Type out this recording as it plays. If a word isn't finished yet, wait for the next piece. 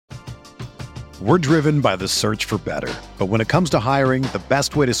We're driven by the search for better. But when it comes to hiring, the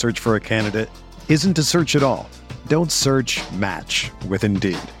best way to search for a candidate isn't to search at all. Don't search, match with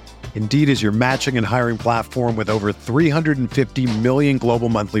Indeed. Indeed is your matching and hiring platform with over 350 million global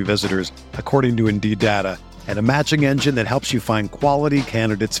monthly visitors, according to Indeed data, and a matching engine that helps you find quality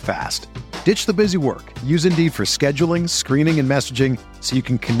candidates fast. Ditch the busy work. Use Indeed for scheduling, screening, and messaging so you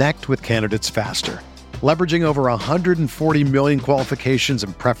can connect with candidates faster. Leveraging over 140 million qualifications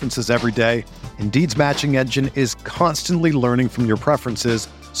and preferences every day, Indeed's matching engine is constantly learning from your preferences,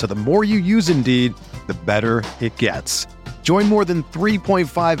 so the more you use Indeed, the better it gets. Join more than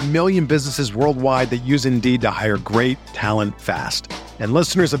 3.5 million businesses worldwide that use Indeed to hire great talent fast. And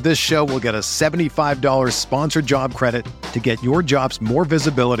listeners of this show will get a $75 sponsored job credit to get your jobs more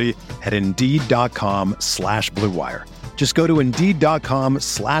visibility at Indeed.com/Blue Wire. Just go to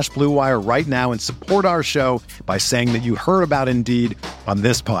Indeed.com/Blue Wire right now and support our show by saying that you heard about Indeed on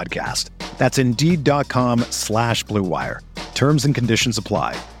this podcast. That's Indeed.com/Blue Wire. Terms and conditions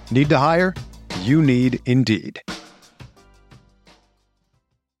apply. Need to hire? You need Indeed.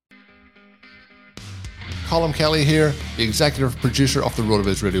 Colm Kelly here, the executive producer of the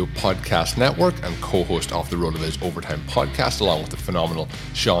RotoViz Radio Podcast Network and co-host of the RotoViz Overtime Podcast, along with the phenomenal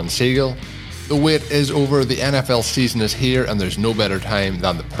Sean Siegel. The wait is over, the NFL season is here, and there's no better time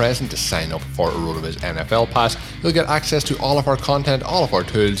than the present to sign up for a RotoViz NFL Pass. You'll get access to all of our content, all of our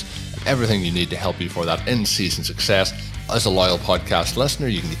tools, and everything you need to help you for that in-season success. As a loyal podcast listener,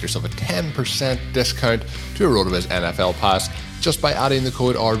 you can get yourself a 10% discount to a RotoViz NFL Pass just by adding the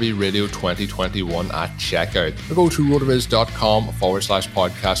code RVRadio2021 at checkout. Or go to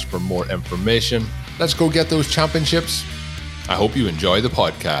rotoviz.com/podcast for more information. Let's go get those championships. I hope you enjoy the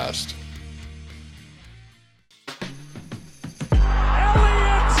podcast.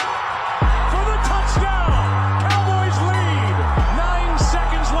 Elliott for the touchdown. Cowboys lead. 9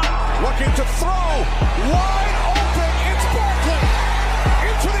 seconds left. Looking to throw. Wide open. It's Barkley.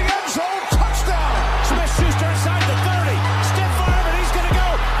 Into the end zone. Touchdown. Smith-Schuster inside the 30. Stiff arm, and he's going to go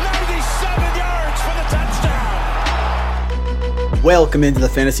 97 yards for the touchdown. Welcome into the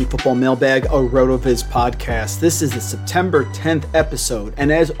Fantasy Football Mailbag, a RotoViz podcast. This is the September 10th episode,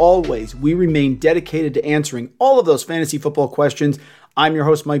 and as always, we remain dedicated to answering all of those fantasy football questions. I'm your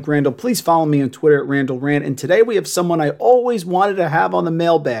host, Mike Randall. Please follow me on Twitter at RandallRand, and today we have someone I always wanted to have on the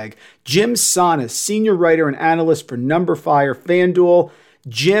mailbag, Jim Sannes, senior writer and analyst for NumberFire FanDuel.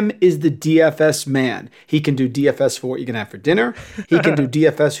 Jim is the DFS man. He can do DFS for what you're going to have for dinner. He can do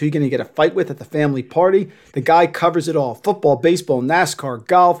DFS who you're going to get a fight with at the family party. The guy covers it all. Football, baseball, NASCAR,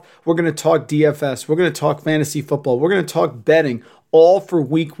 golf. We're going to talk DFS. We're going to talk fantasy football. We're going to talk betting, all for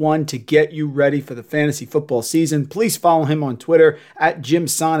week one to get you ready for the fantasy football season. Please follow him on Twitter at Jim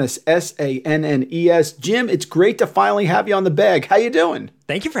Sannes, Sannes. Jim, it's great to finally have you on the bag. How you doing?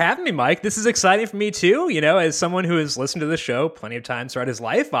 Thank you for having me, Mike. This is exciting for me too. You know, as someone who has listened to the show plenty of times throughout his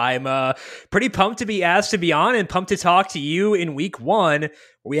life, I'm pretty pumped to be asked to be on and pumped to talk to you in week one.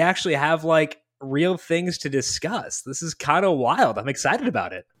 We actually have like real things to discuss. This is kind of wild. I'm excited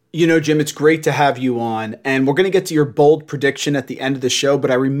about it. You know, Jim, it's great to have you on, and we're going to get to your bold prediction at the end of the show, but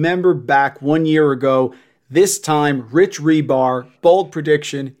I remember back 1 year ago, this time, Rich Rebar, bold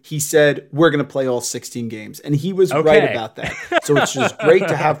prediction, he said, we're going to play all 16 games, and he was right about that. So it's just great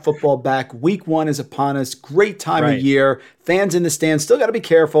to have football back. Week one is upon us. Great time of year. Fans in the stands, still got to be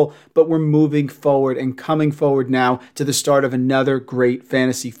careful, but we're moving forward and coming forward now to the start of another great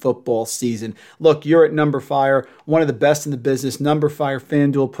fantasy football season. Look, you're at NumberFire, one of the best in the business. NumberFire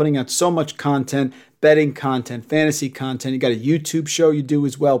FanDuel, putting out so much content, betting content, fantasy content. You got a YouTube show you do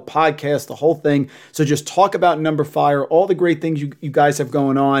as well, podcast, the whole thing. So just talk about NumberFire, all the great things you guys have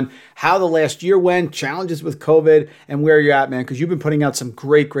going on, how the last year went, challenges with COVID, and where you're at, man, because you've been putting out some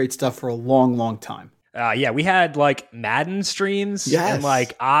great stuff for a long, long time. Yeah, we had like Madden streams. Yes. And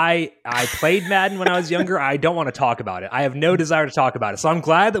like I played Madden when I was younger. I don't want to talk about it. I have no desire to talk about it. So I'm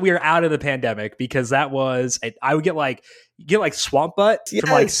glad that we are out of the pandemic, because that was, I would get like swamp butt from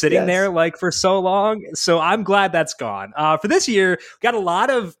like sitting there like for so long. So I'm glad that's gone. For this year, we got a lot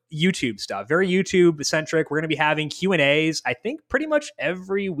of YouTube stuff, very YouTube centric. We're going to be having Q&As, I think pretty much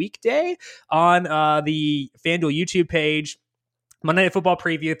every weekday on the FanDuel YouTube page. Monday Night Football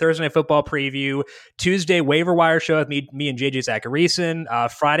preview, Thursday Night Football preview, Tuesday waiver wire show with me and JJ Zacharyson.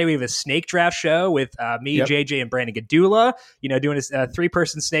 Friday we have a snake draft show with me, JJ, and Brandon Gadula. You know, doing a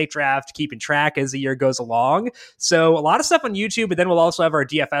 3-person snake draft, keeping track as the year goes along. So a lot of stuff on YouTube, but then we'll also have our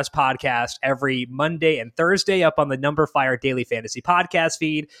DFS podcast every Monday and Thursday up on the NumberFire Daily Fantasy Podcast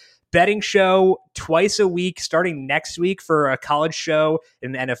feed. Betting show twice a week, starting next week for a college show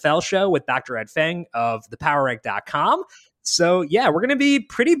and an NFL show with Dr. Ed Feng of thepowerrank.com. So yeah, we're going to be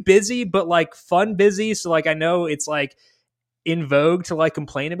pretty busy, but like fun busy. So like, I know it's like in vogue to like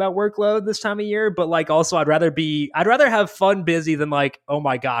complain about workload this time of year, but like also I'd rather have fun busy than like, oh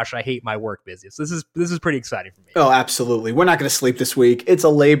my gosh, I hate my work busy. So this is pretty exciting for me. Oh, absolutely. We're not going to sleep this week. It's a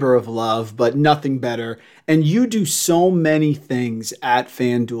labor of love, but nothing better. And you do so many things at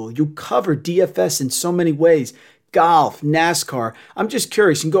FanDuel. You cover DFS in so many ways. Golf, NASCAR. I'm just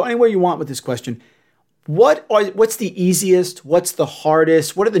curious. You can go anywhere you want with this question. What's the easiest? What's the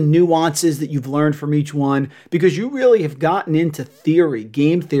hardest? What are the nuances that you've learned from each one? Because you really have gotten into theory,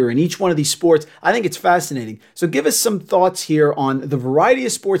 game theory in each one of these sports. I think it's fascinating. So give us some thoughts here on the variety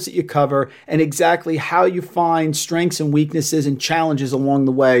of sports that you cover and exactly how you find strengths and weaknesses and challenges along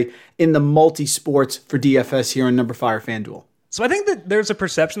the way in the multi-sports for DFS here on Number Fire FanDuel. So I think that there's a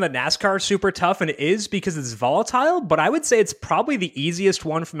perception that NASCAR is super tough, and it is because it's volatile, but I would say it's probably the easiest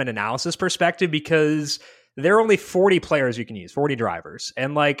one from an analysis perspective because there are only 40 players you can use, 40 drivers.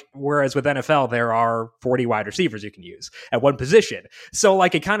 And like, whereas with NFL, there are 40 wide receivers you can use at one position. So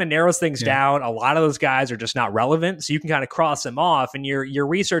like, it kind of narrows things down. A lot of those guys are just not relevant. So you can kind of cross them off, and your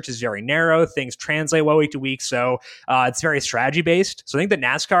research is very narrow. Things translate well week to week. So it's very strategy based. So I think that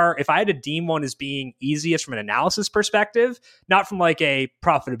NASCAR, if I had to deem one as being easiest from an analysis perspective, not from like a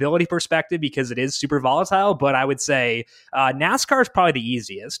profitability perspective, because it is super volatile, but I would say NASCAR is probably the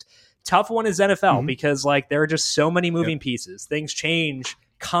easiest. Tough one is NFL because like there are just so many moving pieces. Things change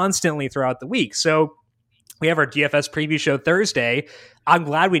constantly throughout the week. So we have our DFS preview show Thursday. I'm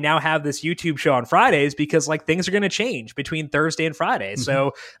glad we now have this YouTube show on Fridays because like things are going to change between Thursday and Friday.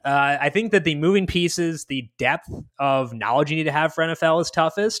 So I think that the moving pieces, the depth of knowledge you need to have for NFL is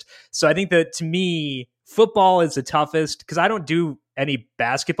toughest. So I think that to me, football is the toughest because I don't do any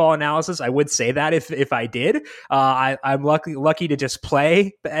basketball analysis. I would say that if I did, I'm lucky to just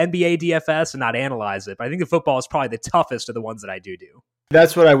play NBA DFS and not analyze it. But I think the football is probably the toughest of the ones that I do.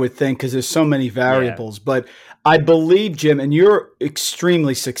 That's what I would think because there's so many variables. Yeah. But I believe, Jim, and you're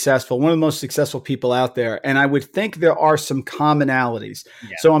extremely successful, one of the most successful people out there. And I would think there are some commonalities.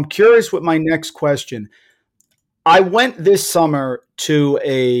 Yeah. So I'm curious with my next question. I went this summer to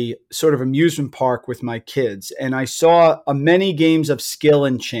a sort of amusement park with my kids, and I saw many games of skill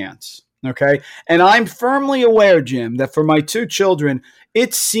and chance. Okay. And I'm firmly aware, Jim, that for my two children,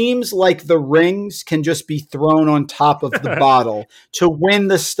 it seems like the rings can just be thrown on top of the bottle to win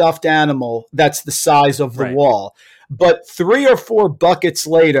the stuffed animal that's the size of the wall. But 3 or 4 buckets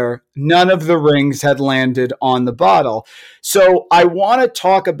later, none of the rings had landed on the bottle. So I want to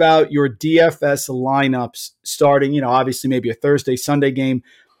talk about your DFS lineups starting, obviously maybe a Thursday, Sunday game.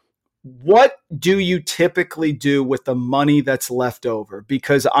 What do you typically do with the money that's left over?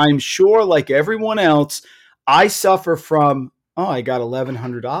 Because I'm sure, like everyone else, I suffer from, I got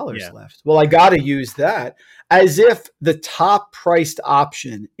 $1,100 left. Well, I got to use that. As if the top priced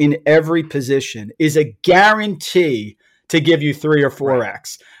option in every position is a guarantee to give you 3 or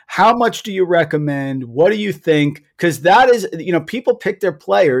 4x. How much do you recommend? What do you think? Because that is, people pick their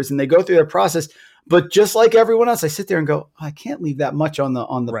players and they go through their process. But just like everyone else, I sit there and go, I can't leave that much on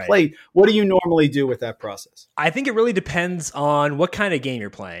the plate. What do you normally do with that process? I think it really depends on what kind of game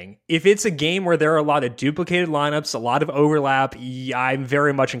you're playing. If it's a game where there are a lot of duplicated lineups, a lot of overlap, I'm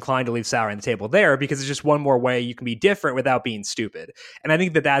very much inclined to leave salary on the table there because it's just one more way you can be different without being stupid. And I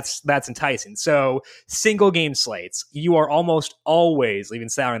think that's enticing. So single game slates, you are almost always leaving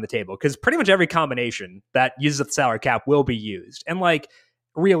salary on the table because pretty much every combination that uses up the salary cap will be used. And like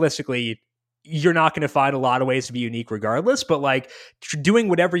realistically, you're not going to find a lot of ways to be unique regardless, but like doing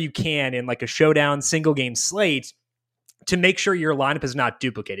whatever you can in like a showdown single game slate to make sure your lineup is not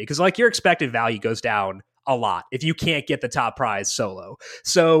duplicated. Cause like your expected value goes down a lot if you can't get the top prize solo.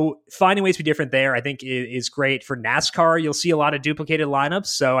 So finding ways to be different there, I think is great. For NASCAR, you'll see a lot of duplicated lineups.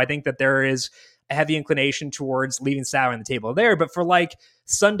 So I think that there is a heavy inclination towards leaving salary on the table there. But for like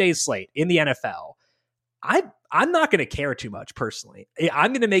Sunday's slate in the NFL, I'm not going to care too much personally.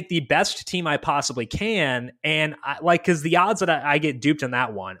 I'm going to make the best team I possibly can. And because the odds that I get duped on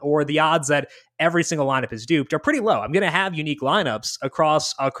that one, or the odds that every single lineup is duped, are pretty low. I'm going to have unique lineups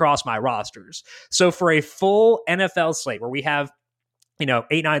across my rosters. So for a full NFL slate where we have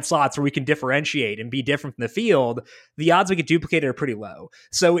 8-9 slots where we can differentiate and be different from the field, the odds we get duplicated are pretty low.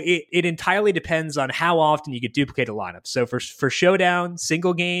 So it entirely depends on how often you get duplicated lineups. So for showdown,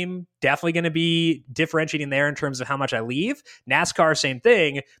 single game, definitely going to be differentiating there in terms of how much I leave. NASCAR, same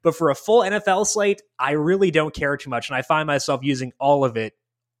thing. But for a full NFL slate, I really don't care too much. And I find myself using all of it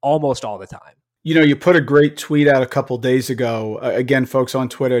almost all the time. You put a great tweet out a couple days ago. Again, folks, on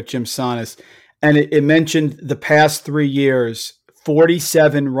Twitter at Jim Sannes. And it mentioned the past 3 years,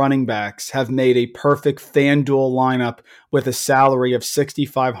 47 running backs have made a perfect FanDuel lineup with a salary of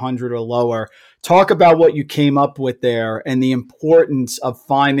 $6,500 or lower. Talk about what you came up with there and the importance of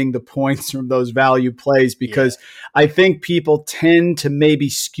finding the points from those value plays, because I think people tend to maybe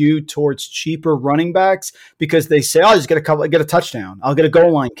skew towards cheaper running backs because they say, I'll just get a touchdown. I'll get a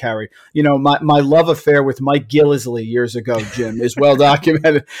goal line carry. You know, my love affair with Mike Gillislee years ago, Jim, is well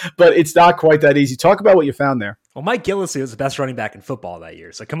documented, but it's not quite that easy. Talk about what you found there. Well, Mike Gillislee was the best running back in football that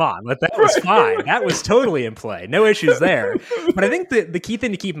year. So come on, that was fine. That was totally in play. No issues there. But I think the key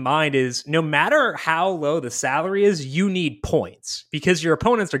thing to keep in mind is no matter how low the salary is, you need points because your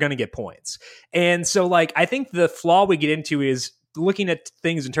opponents are going to get points. And so like, I think the flaw we get into is looking at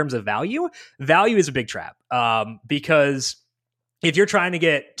things in terms of value. Value is a big trap because if you're trying to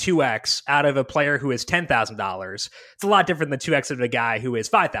get 2x out of a player who is $10,000, it's a lot different than 2x of a guy who is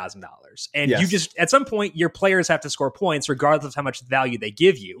 $5,000. And you just, at some point, your players have to score points regardless of how much value they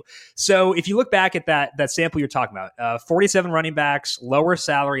give you. So if you look back at that sample you're talking about, 47 running backs, lower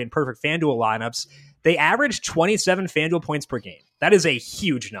salary, and perfect FanDuel lineups, they averaged 27 FanDuel points per game. That is a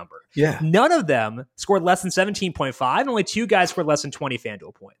huge number. Yeah. None of them scored less than 17.5, and only 2 guys scored less than 20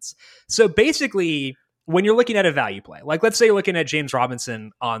 FanDuel points. So basically, when you're looking at a value play, like let's say you're looking at James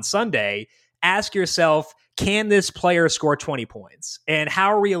Robinson on Sunday, ask yourself, can this player score 20 points? And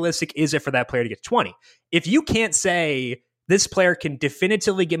how realistic is it for that player to get 20? If you can't say this player can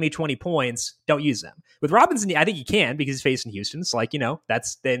definitively give me 20 points, don't use them. With Robinson, I think he can because he's facing Houston. So like,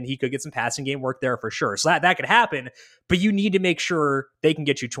 then he could get some passing game work there for sure. So that could happen, but you need to make sure they can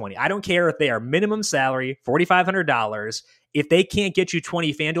get you 20. I don't care if they are minimum salary, $4,500. If they can't get you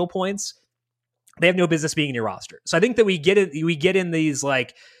 20 FanDuel points, they have no business being in your roster. So I think that we get in these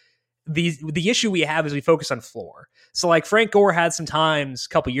like the issue we have is we focus on floor. So like Frank Gore had some times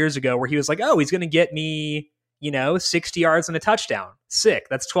a couple years ago where he was like, oh, he's going to get me, 60 yards and a touchdown. Sick.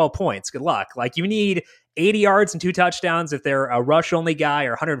 That's 12 points. Good luck. Like you need 80 yards and 2 touchdowns if they're a rush only guy,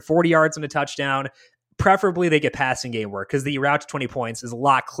 or 140 yards and a touchdown. Preferably they get passing game work because the route to 20 points is a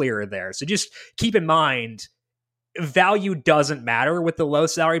lot clearer there. So just keep in mind, value doesn't matter with the low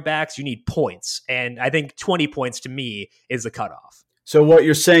salary backs. You need points. And I think 20 points to me is the cutoff. So what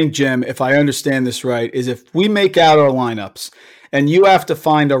you're saying, Jim, if I understand this right, is if we make out our lineups and you have to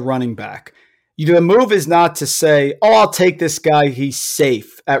find a running back, the move is not to say, oh, I'll take this guy. He's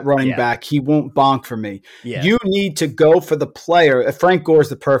safe at running back. He won't bonk for me. Yeah. You need to go for the player. Frank Gore is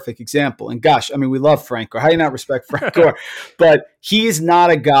the perfect example. And gosh, I mean, we love Frank Gore. How do you not respect Frank Gore? But he is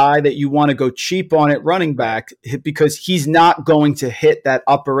not a guy that you want to go cheap on at running back because he's not going to hit that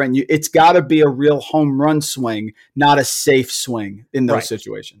upper end. It's got to be a real home run swing, not a safe swing in those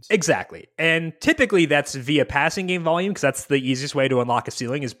situations. Exactly. And typically that's via passing game volume because that's the easiest way to unlock a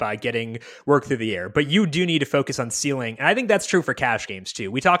ceiling is by getting work through the air. But you do need to focus on ceiling. And I think that's true for cash games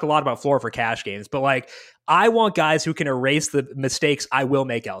too. We talk a lot about floor for cash games, but like I want guys who can erase the mistakes I will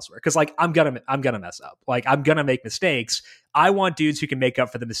make elsewhere. Cause like I'm gonna mess up. Like I'm gonna make mistakes. I want dudes who can make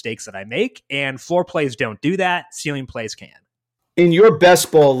up for the mistakes that I make, and floor plays don't do that. Ceiling plays can. In your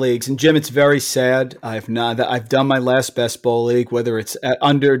best ball leagues, and Jim, it's very sad. I've done my last best ball league, whether it's at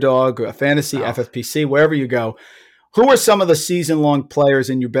Underdog or a Fantasy, FFPC, wherever you go. Who are some of the season-long players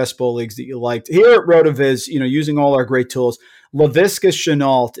in your best ball leagues that you liked? Here at RotoViz, using all our great tools, Laviska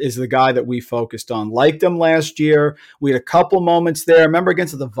Shenault is the guy that we focused on. Liked him last year. We had a couple moments there. Remember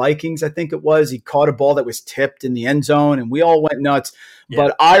against the Vikings, I think it was. He caught a ball that was tipped in the end zone, and we all went nuts. Yeah.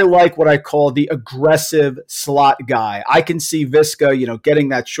 But I like what I call the aggressive slot guy. I can see Viska, getting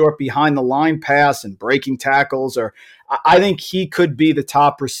that short behind the line pass and breaking tackles, or I think he could be the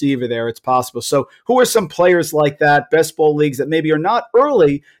top receiver there. It's possible. So who are some players like that, best ball leagues that maybe are not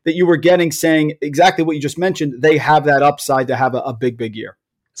early that you were getting, saying exactly what you just mentioned, they have that upside to have a big, big year?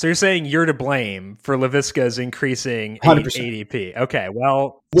 So you're saying you're to blame for Laviska's increasing 100%. ADP. Okay,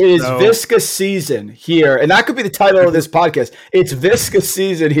 well. It is Viska season here, and that could be the title of this podcast. It's Viska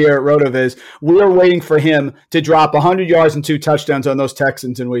season here at RotoViz. We are waiting for him to drop 100 yards and 2 touchdowns on those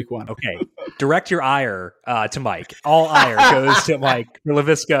Texans in week 1. Okay, direct your ire to Mike. All ire goes to Mike for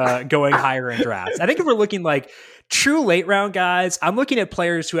Laviska going higher in drafts. I think if we're looking like true late round guys, I'm looking at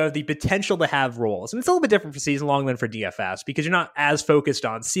players who have the potential to have roles. And it's a little bit different for season long than for DFS because you're not as focused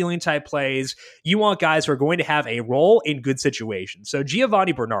on ceiling type plays. You want guys who are going to have a role in good situations. So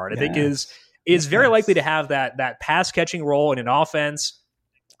Giovanni Bernard, I think is very likely to have that pass catching role in an offense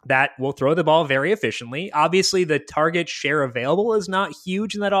that will throw the ball very efficiently. Obviously, the target share available is not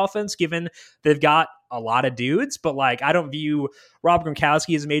huge in that offense, given they've got a lot of dudes, but like I don't view Rob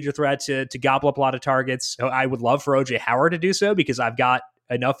Gronkowski as a major threat to gobble up a lot of targets. So I would love for OJ Howard to do so because I've got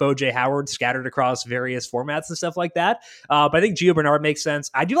enough OJ Howard scattered across various formats and stuff like that. But I think Gio Bernard makes sense.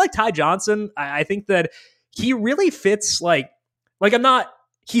 I do like Ty Johnson. I think that he really fits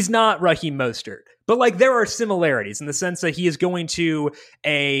he's not Raheem Mostert, but like there are similarities in the sense that he is going to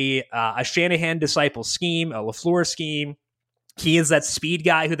a Shanahan disciple scheme, a LaFleur scheme. He is that speed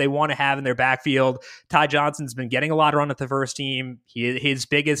guy who they want to have in their backfield. Ty Johnson's been getting a lot of run at the first team. His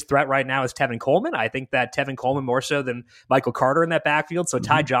biggest threat right now is Tevin Coleman. I think that Tevin Coleman more so than Michael Carter in that backfield. So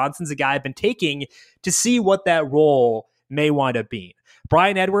Ty Johnson's a guy I've been taking to see what that role may wind up being.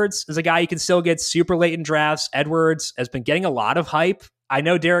 Bryan Edwards is a guy you can still get super late in drafts. Edwards has been getting a lot of hype. I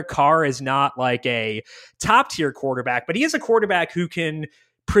know Derek Carr is not like a top tier quarterback, but he is a quarterback who can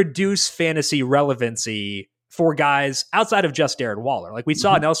produce fantasy relevancy for guys outside of just Darren Waller. Like we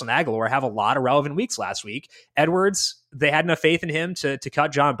saw Nelson Aguilar have a lot of relevant weeks last week. Edwards, they had enough faith in him to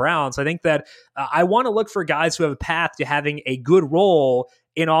cut John Brown. So I think that I want to look for guys who have a path to having a good role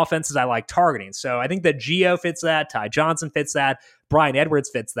in offenses I like targeting. So I think that Gio fits that, Ty Johnson fits that, Bryan Edwards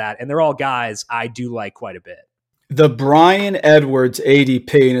fits that, and they're all guys I do like quite a bit. The Bryan Edwards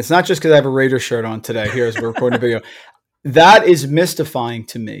ADP, and it's not just because I have a Raider shirt on today here as we're recording a video. That is mystifying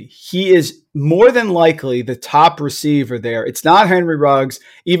to me. He is more than likely the top receiver there. It's not Henry Ruggs,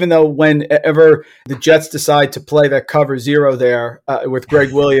 even though whenever the Jets decide to play that cover zero there with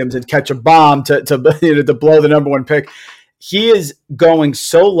Greg Williams and catch a bomb to blow the number one pick, he is going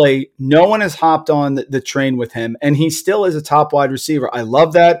so late. No one has hopped on the train with him, and he still is a top wide receiver. I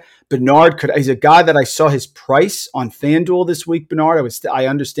love that. Bernard he's a guy that I saw his price on FanDuel this week, Bernard. I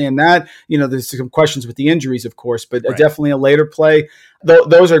understand that. There's some questions with the injuries, of course, but right. Definitely a later play.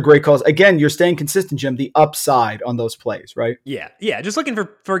 Those are great calls. Again, you're staying consistent, Jim, the upside on those plays, right? Yeah. Just looking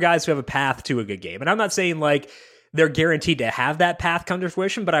for guys who have a path to a good game. And I'm not saying like they're guaranteed to have that path come to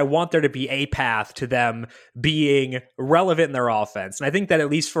fruition, but I want there to be a path to them being relevant in their offense. And I think that at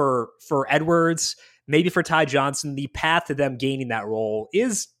least for Edwards, maybe for Ty Johnson, the path to them gaining that role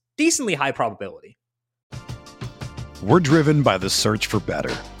is decently high probability. We're driven by the search for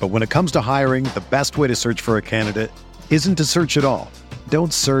better. But when it comes to hiring, the best way to search for a candidate isn't to search at all.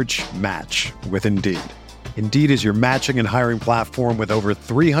 Don't search, match with Indeed. Indeed is your matching and hiring platform with over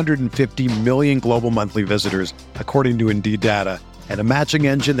 350 million global monthly visitors, according to Indeed data, and a matching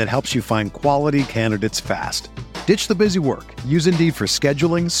engine that helps you find quality candidates fast. Ditch the busy work. Use Indeed for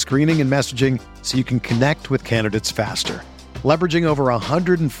scheduling, screening, and messaging so you can connect with candidates faster. Leveraging over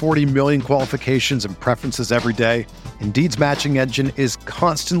 140 million qualifications and preferences every day, Indeed's matching engine is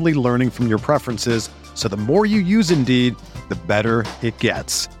constantly learning from your preferences, so the more you use Indeed, the better it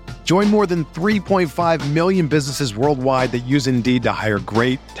gets. Join more than 3.5 million businesses worldwide that use Indeed to hire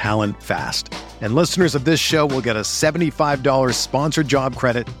great talent fast. And listeners of this show will get a $75 sponsored job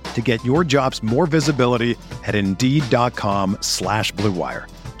credit to get your jobs more visibility at Indeed.com/Blue Wire.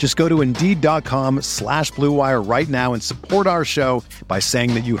 Just go to Indeed.com/Blue Wire right now and support our show by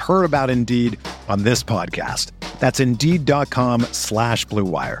saying that you heard about Indeed on this podcast. That's Indeed.com/Blue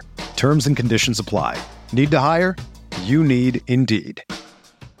Wire. Terms and conditions apply. Need to hire? You need Indeed.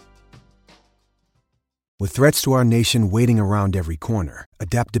 With threats to our nation waiting around every corner,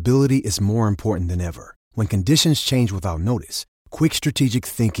 adaptability is more important than ever. When conditions change without notice, quick strategic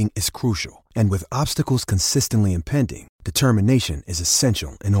thinking is crucial. And with obstacles consistently impending, determination is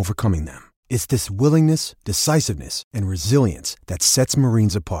essential in overcoming them. It's this willingness, decisiveness, and resilience that sets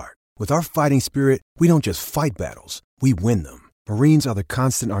Marines apart. With our fighting spirit, we don't just fight battles, we win them. Marines are the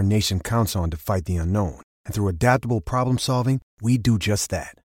constant our nation counts on to fight the unknown. And through adaptable problem solving, we do just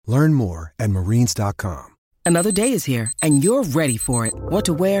that. Learn more at Marines.com. Another day is here, and you're ready for it. What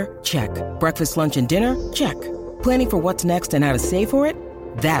to wear? Check. Breakfast, lunch, and dinner? Check. Planning for what's next and how to save for it?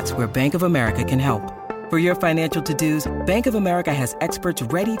 That's where Bank of America can help. For your financial to-dos, Bank of America has experts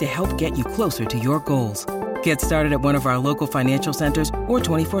ready to help get you closer to your goals. Get started at one of our local financial centers or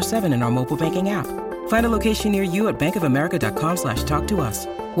 24/7 in our mobile banking app. Find a location near you at bankofamerica.com/talktous.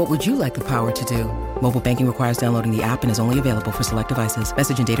 What would you like the power to do? Mobile banking requires downloading the app and is only available for select devices.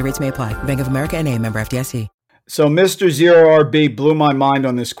 Message and data rates may apply. Bank of America NA, member FDIC. So Mr. Zero RB blew my mind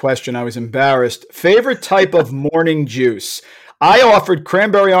on this question. I was embarrassed. Favorite type of morning juice? I offered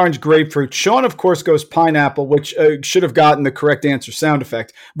cranberry, orange, grapefruit. Sean, of course, goes pineapple, which should have gotten the correct answer sound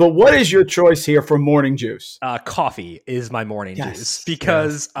effect. But what is your choice here for morning juice? Coffee is my morning juice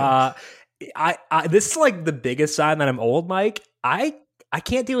because I this is like the biggest sign that I'm old, Mike. I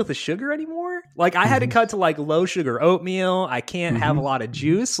can't deal with the sugar anymore. Like I had to cut to like low sugar oatmeal. I can't have a lot of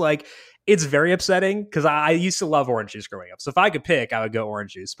juice. Like it's very upsetting because I used to love orange juice growing up. So if I could pick, I would go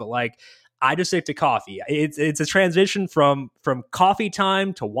orange juice. But like I just stick to coffee. It's a transition from coffee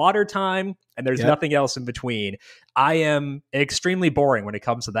time to water time, and there's nothing else in between. I am extremely boring when it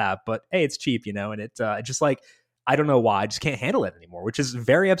comes to that, but hey, it's cheap, and it just like, I don't know why, I just can't handle it anymore, which is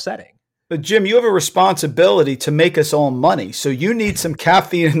very upsetting. But Jim, you have a responsibility to make us all money. So you need some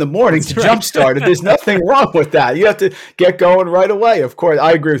caffeine in the morning to jumpstart it. There's nothing wrong with that. You have to get going right away. Of course,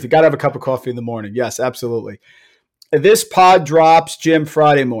 I agree with you. Got to have a cup of coffee in the morning. Yes, absolutely. This pod drops, Jim,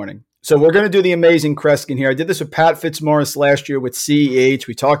 Friday morning. So we're going to do the amazing Kreskin here. I did this with Pat Fitzmaurice last year with CEH.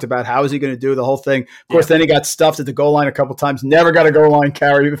 We talked about how is he going to do the whole thing. Of course, then he got stuffed at the goal line a couple times. Never got a goal line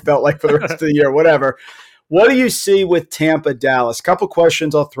carry. It felt like for the rest of the year, whatever. What do you see with Tampa, Dallas? Couple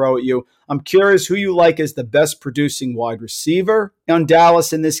questions I'll throw at you. I'm curious who you like as the best producing wide receiver on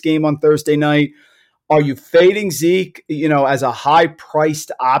Dallas in this game on Thursday night. Are you fading Zeke, as a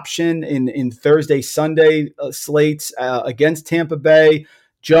high-priced option in Thursday, Sunday slates against Tampa Bay?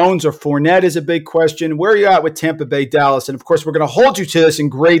 Jones or Fournette is a big question. Where are you at with Tampa Bay, Dallas? And, of course, we're going to hold you to this and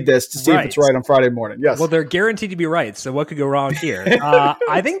grade this to see if it's right on Friday morning. Yes. Well, they're guaranteed to be right, so what could go wrong here?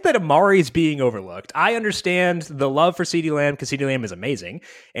 I think that Amari is being overlooked. I understand the love for CeeDee Lamb because CeeDee Lamb is amazing,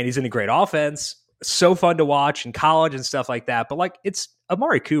 and he's in a great offense. So fun to watch in college and stuff like that. But, it's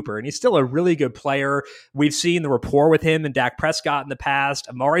Amari Cooper, and he's still a really good player. We've seen the rapport with him and Dak Prescott in the past.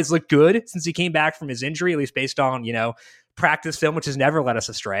 Amari's looked good since he came back from his injury, at least based on, practice film, which has never led us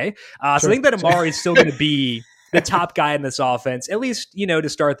astray. So I think that Amari is still going to be the top guy in this offense, at least, to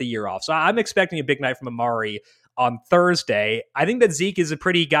start the year off. So I'm expecting a big night from Amari on Thursday. I think that Zeke is a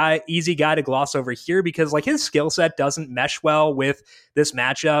pretty easy guy to gloss over here because his skill set doesn't mesh well with this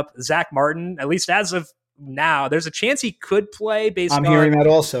matchup. Zach Martin, at least as of now, there's a chance he could play based on... I'm hearing that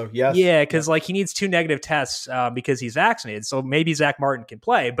also, yes. Yeah, because he needs 2 negative tests because he's vaccinated, so maybe Zach Martin can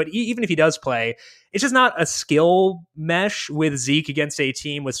play. But even if he does play, it's just not a skill mesh with Zeke against a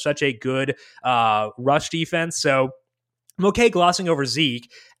team with such a good rush defense. So I'm okay glossing over Zeke.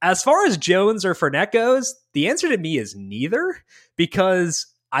 As far as Jones or Fournette goes, the answer to me is neither, because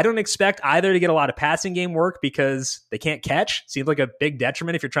I don't expect either to get a lot of passing game work because they can't catch. Seems like a big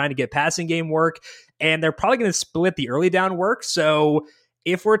detriment if you're trying to get passing game work. And they're probably going to split the early down work. So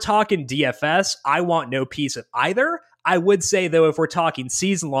if we're talking DFS, I want no piece of either. I would say, though, if we're talking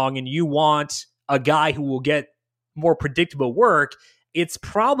season long and you want a guy who will get more predictable work, it's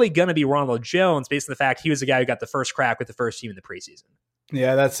probably going to be Ronald Jones based on the fact he was the guy who got the first crack with the first team in the preseason.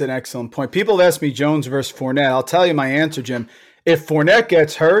 Yeah, that's an excellent point. People have asked me Jones versus Fournette. I'll tell you my answer, Jim. If Fournette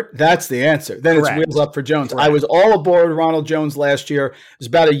gets hurt, that's the answer. Then Correct. It's wheels up for Jones. Correct. I was all aboard Ronald Jones last year. It was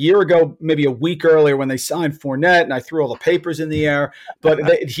about a year ago, maybe a week earlier when they signed Fournette, and I threw all the papers in the air. But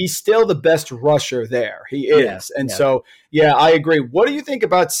he's still the best rusher there. He is. So, I agree. What do you think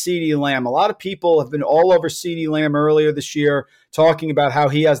about CeeDee Lamb? A lot of people have been all over CeeDee Lamb earlier this year, talking about how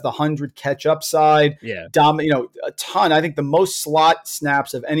he has the 100 catch upside. Yeah. A ton. I think the most slot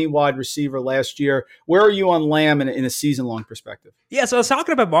snaps of any wide receiver last year. Where are you on Lamb in a season-long perspective? Yeah, so I was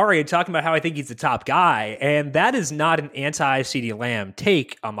talking about Amari and talking about how I think he's the top guy, and that is not an anti-CeeDee Lamb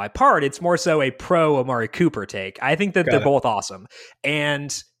take on my part. It's more so a pro-Amari Cooper take. I think that they're both awesome,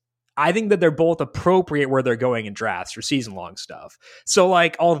 and I think that they're both appropriate where they're going in drafts for season-long stuff. So,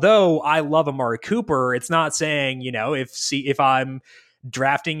 although I love Amari Cooper, it's not saying, if I'm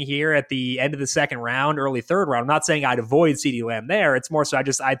drafting here at the end of the second round, early third round, I'm not saying I'd avoid CeeDee Lamb there. It's more so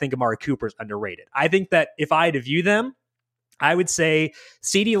I think Amari Cooper is underrated. I think that if I had to view them, I would say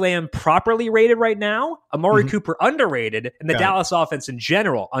CeeDee Lamb properly rated right now, Amari Cooper underrated, and the Dallas offense in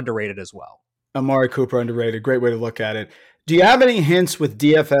general underrated as well. Amari Cooper underrated. Great way to look at it. Do you have any hints with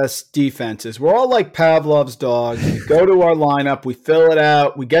DFS defenses? We're all like Pavlov's dogs. We go to our lineup, we fill it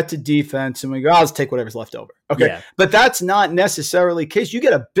out, we get to defense, and we go, let's take whatever's left over. Okay. Yeah. But that's not necessarily the case. You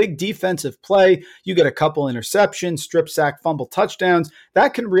get a big defensive play, you get a couple interceptions, strip sack, fumble touchdowns.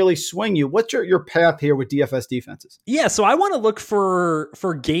 That can really swing you. What's your path here with DFS defenses? Yeah, so I want to look for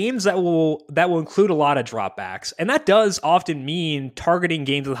games that will include a lot of dropbacks. And that does often mean targeting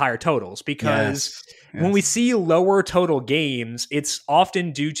games with higher totals because when we see lower total games, it's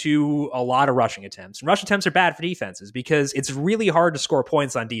often due to a lot of rushing attempts. And rush attempts are bad for defenses because it's really hard to score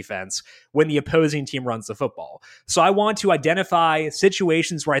points on defense when the opposing team runs the football. So I want to identify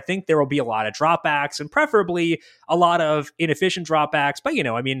situations where I think there will be a lot of dropbacks and preferably a lot of inefficient dropbacks. But,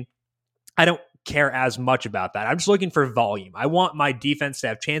 I don't care as much about that. I'm just looking for volume. I want my defense to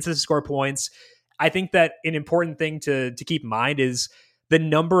have chances to score points. I think that an important thing to keep in mind is the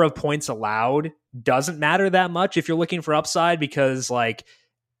number of points allowed doesn't matter that much if you're looking for upside because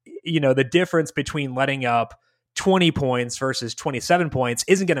the difference between letting up 20 points versus 27 points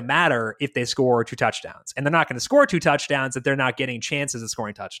isn't going to matter if they score 2 touchdowns. And they're not going to score 2 touchdowns if they're not getting chances of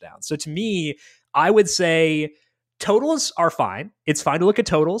scoring touchdowns. So to me, I would say totals are fine. It's fine to look at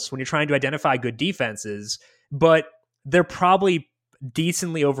totals when you're trying to identify good defenses, but they're probably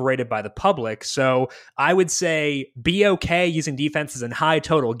decently overrated by the public. So I would say be okay using defenses in high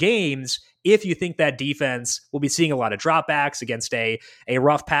total games if you think that defense will be seeing a lot of dropbacks against a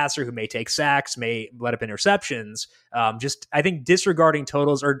rough passer who may take sacks, may let up interceptions. I think disregarding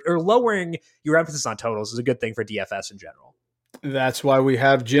totals or lowering your emphasis on totals is a good thing for DFS in general. That's why we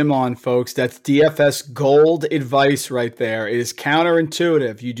have Jim on, folks. That's DFS gold advice right there. It is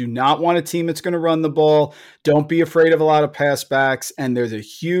counterintuitive. You do not want a team that's going to run the ball. Don't be afraid of a lot of pass backs. And there's a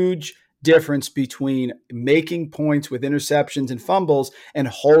huge difference between making points with interceptions and fumbles and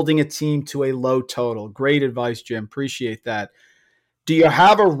holding a team to a low total. Great advice, Jim. Appreciate that. Do you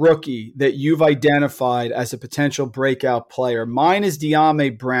have a rookie that you've identified as a potential breakout player? Mine is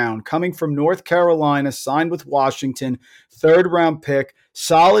De'Ami Brown, coming from North Carolina, signed with Washington, 3rd-round pick,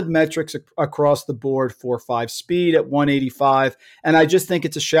 solid metrics across the board, 4.5 speed at 185, and I just think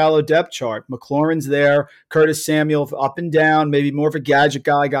it's a shallow depth chart. McLaurin's there, Curtis Samuel up and down, maybe more of a gadget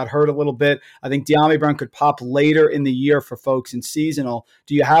guy, got hurt a little bit. I think De'Ami Brown could pop later in the year for folks in seasonal.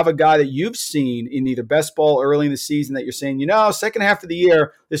 Do you have a guy that you've seen in either best ball early in the season that you're saying, second half of the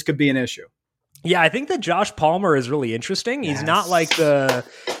year, this could be an issue? Yeah, I think that Josh Palmer is really interesting. He's not like the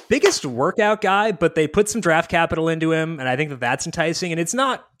biggest workout guy, but they put some draft capital into him, and I think that that's enticing. And it's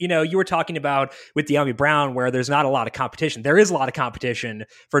not, you were talking about with De'Ami Brown where there's not a lot of competition. There is a lot of competition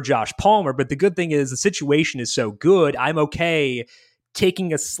for Josh Palmer, but the good thing is the situation is so good, I'm okay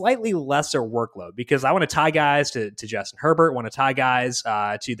taking a slightly lesser workload because I want to tie guys to Justin Herbert, want to tie guys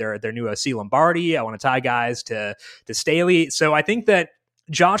to their new OC Lombardi, I want to tie guys to Staley. So I think that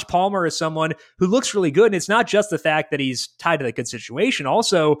Josh Palmer is someone who looks really good. And it's not just the fact that he's tied to the good situation.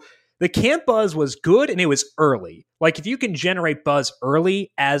 Also, the camp buzz was good and it was early. Like if you can generate buzz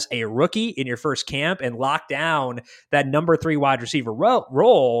early as a rookie in your first camp and lock down that number 3 wide receiver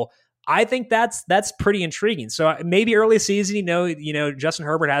role, I think that's pretty intriguing. So maybe early season, Justin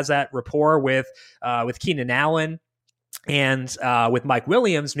Herbert has that rapport with Keenan Allen. And with Mike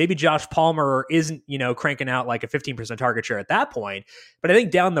Williams, maybe Josh Palmer isn't, cranking out like a 15% target share at that point. But I think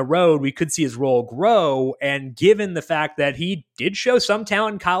down the road, we could see his role grow. And given the fact that he did show some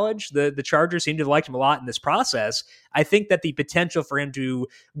talent in college, the Chargers seem to have liked him a lot in this process. I think that the potential for him to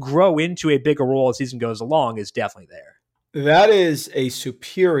grow into a bigger role as season goes along is definitely there. That is a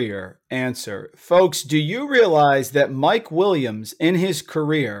superior answer. Folks, do you realize that Mike Williams in his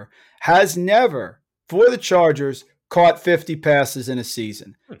career has never, for the Chargers, caught 50 passes in a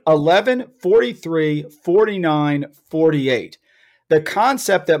season? 11, 43, 49, 48. The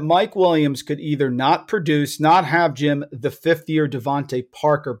concept that Mike Williams could either not produce, not have, Jim, the fifth-year Devontae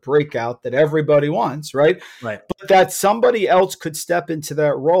Parker breakout that everybody wants, right? Right. But that somebody else could step into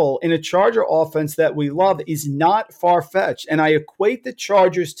that role in a Charger offense that we love is not far-fetched. And I equate the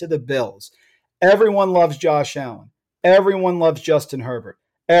Chargers to the Bills. Everyone loves Josh Allen. Everyone loves Justin Herbert.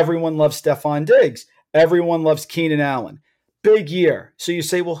 Everyone loves Stephon Diggs. Everyone loves Keenan Allen. Big year. So you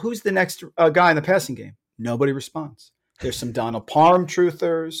say, well, who's the next guy in the passing game? Nobody responds. There's some Donald Parham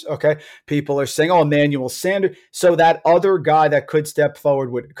truthers. Okay. People are saying, oh, Emmanuel Sanders. So that other guy that could step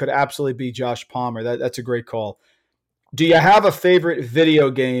forward could absolutely be Josh Palmer. That's a great call. Do you have a favorite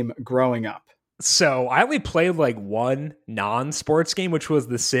video game growing up? So I only played like one non-sports game, which was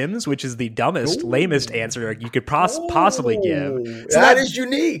The Sims, which is the dumbest, lamest answer you could possibly give. So that is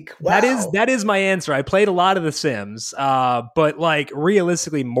unique. Wow. That is my answer. I played a lot of The Sims, but like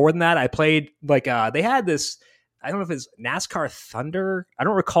realistically, more than that, I played like they had this. I don't know if it's NASCAR Thunder. I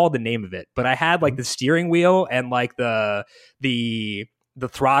don't recall the name of it, but I had like the steering wheel and like the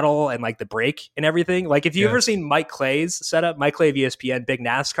throttle and like the brake and everything. Like if you've ever seen Mike Clay's setup, Mike Clay of ESPN, big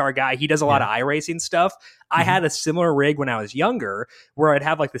NASCAR guy, he does a lot of iRacing stuff. I had a similar rig when I was younger where I'd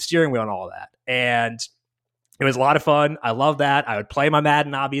have like the steering wheel and all that. And it was a lot of fun. I love that. I would play my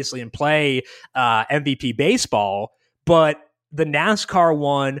Madden, obviously, and play MVP baseball, but the NASCAR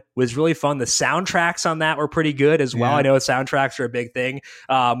one was really fun. The soundtracks on that were pretty good as well. I know soundtracks are a big thing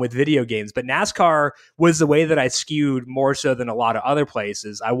with video games, but NASCAR was the way that I skewed more so than a lot of other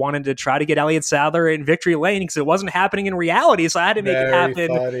places. I wanted to try to get Elliott Sadler in victory lane because it wasn't happening in reality, so I had to make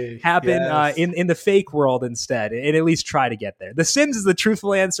it happen in the fake world instead, and at least try to get there. The Sims is the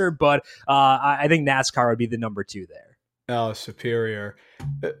truthful answer, but I think NASCAR would be the number 2 there. Oh, superior.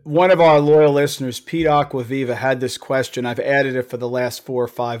 One of our loyal listeners, Pete Aquaviva, had this question. I've added it for the last 4 or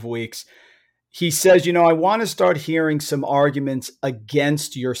 5 weeks. He says, I want to start hearing some arguments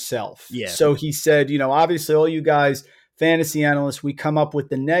against yourself. Yeah. So he said, obviously all you guys, fantasy analysts, we come up with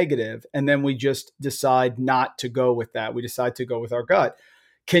the negative and then we just decide not to go with that. We decide to go with our gut.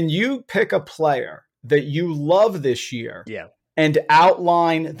 Can you pick a player that you love this year? Yeah. And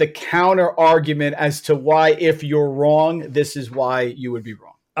outline the counter argument as to why, if you're wrong, this is why you would be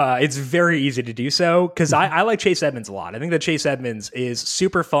wrong? It's very easy to do so because I like Chase Edmonds a lot. I think that Chase Edmonds is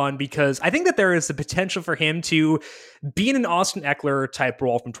super fun because I think that there is the potential for him to be in an Austin Eckler type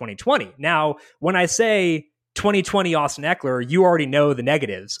role from 2020. Now, when I say 2020 Austin Eckler, you already know the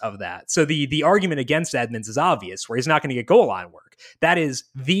negatives of that. So the argument against Edmonds is obvious, where he's not going to get goal line work. That is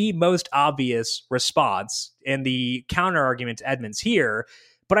the most obvious response, and the counter argument to Edmonds here.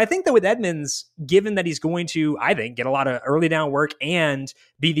 But I think that with Edmonds, given that he's going to, I think, get a lot of early down work and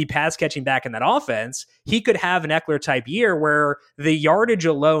be the pass catching back in that offense, he could have an Eckler type year where the yardage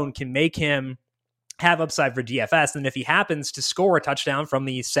alone can make him have upside for DFS. And if he happens to score a touchdown from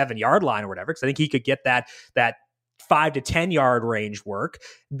the 7-yard line or whatever, because I think he could get that 5 to 10 yard range work,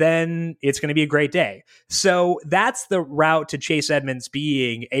 then it's going to be a great day. So that's the route to Chase Edmonds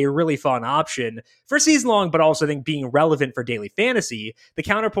being a really fun option for season long, but also I think being relevant for daily fantasy. The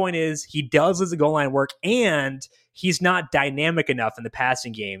counterpoint is he does as a goal line work and he's not dynamic enough in the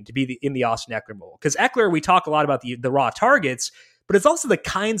passing game to be in the Austin Eckler mold. Because Eckler, we talk a lot about the raw targets, but it's also the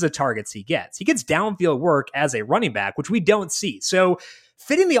kinds of targets he gets. He gets downfield work as a running back, which we don't see. So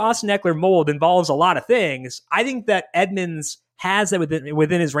fitting the Austin Eckler mold involves a lot of things. I think that Edmonds has that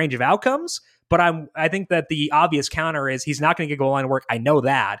within his range of outcomes, but I think that the obvious counter is he's not going to get goal line work. I know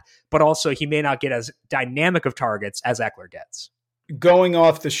that, but also he may not get as dynamic of targets as Eckler gets. Going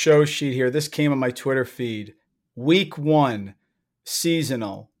off the show sheet here, this came on my Twitter feed. Week 1,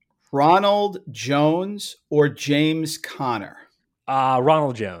 seasonal, Ronald Jones or James Conner?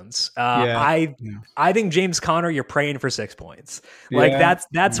 Ronald Jones. I think James Conner, you're praying for 6 points. Like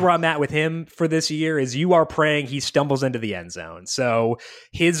that's where I'm at with him for this year is you are praying he stumbles into the end zone. So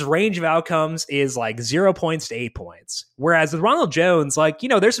his range of outcomes is like 0 points to 8 points. Whereas with Ronald Jones,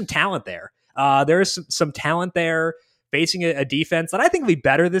 there's some talent there. There's some talent there facing a defense that I think will be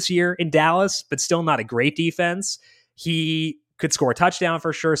better this year in Dallas, but still not a great defense. He could score a touchdown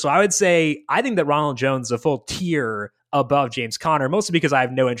for sure. So I would say, I think that Ronald Jones is a full tier above James Conner, mostly because I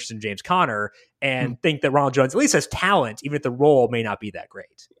have no interest in James Conner and think that Ronald Jones at least has talent, even if the role may not be that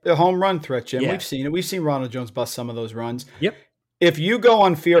great. The home run threat, Jim. Yeah. We've seen it. We've seen Ronald Jones bust some of those runs. Yep. If you go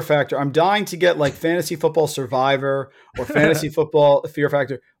on Fear Factor, I'm dying to get like Fantasy Football Survivor or Fantasy Football Fear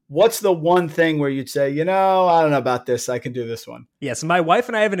Factor. What's the one thing where you'd say, I don't know about this. I can do this one. Yeah, so my wife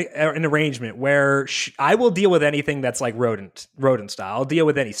and I have an arrangement where I will deal with anything that's like rodent style. I'll deal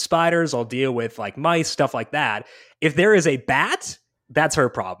with any spiders. I'll deal with like mice, stuff like that. If there is a bat, that's her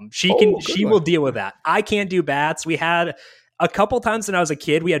problem. She will deal with that. I can't do bats. We had a couple times when I was a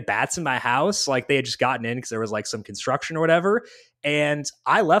kid, we had bats in my house. Like they had just gotten in because there was like some construction or whatever. And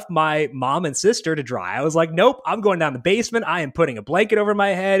I left my mom and sister to dry. I was like, nope, I'm going down the basement. I am putting a blanket over my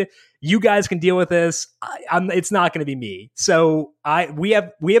head. You guys can deal with this. It's not going to be me. So we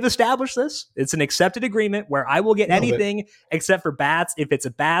have established this. It's an accepted agreement where I will get anything except for bats. If it's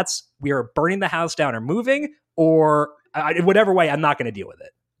a bats, we are burning the house down or moving, or whatever way, I'm not going to deal with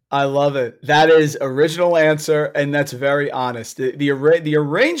it. I love it. That is original answer, and that's very honest. The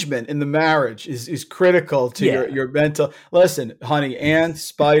arrangement in the marriage is critical to your mental. Listen, honey, ants,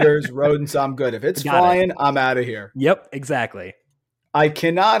 spiders, rodents, I'm good. If it's flying, I'm out of here. Yep, exactly. I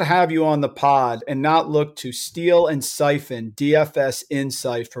cannot have you on the pod and not look to steal and siphon DFS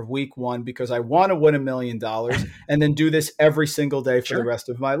insight for week 1 because I want to win $1 million and then do this every single day for the rest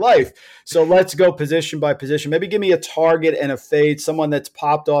of my life. So let's go position by position. Maybe give me a target and a fade, someone that's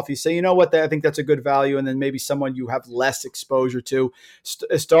popped off. You say, you know what, I think that's a good value. And then maybe someone you have less exposure to.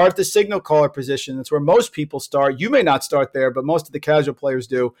 Start the signal caller position. That's where most people start. You may not start there, but most of the casual players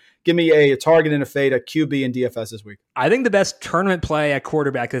do. Give me a target and a fade, a QB and DFS this week. I think the best tournament play at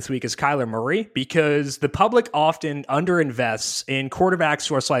quarterback this week is Kyler Murray because the public often underinvests in quarterbacks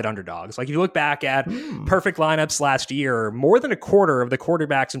who are slight underdogs. Like if you look back at perfect lineups last year, more than a quarter of the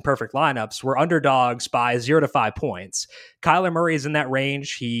quarterbacks in perfect lineups were underdogs by 0 to 5 points. Kyler Murray is in that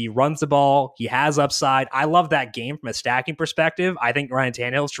range. He runs the ball. He has upside. I love that game from a stacking perspective. I think Ryan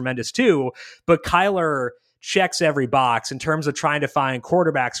Tannehill is tremendous too, but Kyler checks every box in terms of trying to find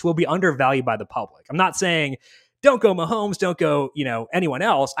quarterbacks who will be undervalued by the public. I'm not saying don't go Mahomes, don't go, anyone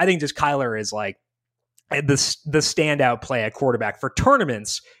else. I think just Kyler is like the standout play at quarterback for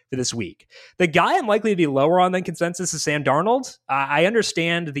tournaments for this week. The guy I'm likely to be lower on than consensus is Sam Darnold. I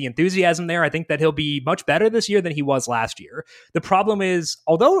understand the enthusiasm there. I think that he'll be much better this year than he was last year. The problem is,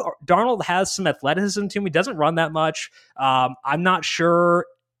 although Darnold has some athleticism to him, he doesn't run that much. I'm not sure.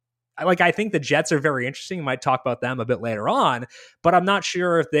 I think the Jets are very interesting. We might talk about them a bit later on, but I'm not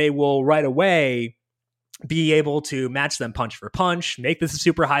sure if they will right away be able to match them punch for punch, make this a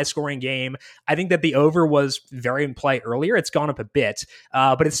super high scoring game. I think that the over was very in play earlier. It's gone up a bit,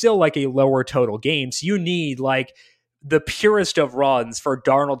 but it's still like a lower total game. So you need like the purest of runs for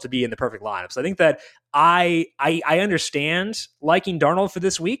Darnold to be in the perfect lineup. So I think that I understand liking Darnold for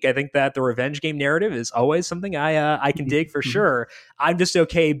this week. I think that the revenge game narrative is always something I can dig for sure. I'm just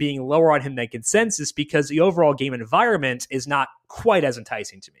okay being lower on him than consensus because the overall game environment is not quite as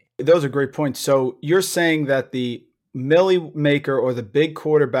enticing to me. Those are great points. So you're saying that the Millie maker or the big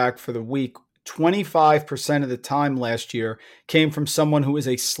quarterback for the week, 25% of the time last year came from someone who is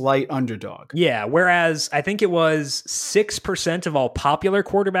a slight underdog. Yeah, whereas I think it was 6% of all popular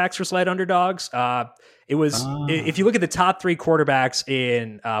quarterbacks were slight underdogs. It was, if you look at the top 3 quarterbacks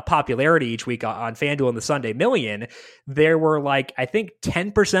in popularity each week on FanDuel and the Sunday Million, there were I think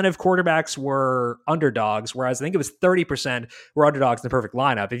 10% of quarterbacks were underdogs, whereas I think it was 30% were underdogs in the perfect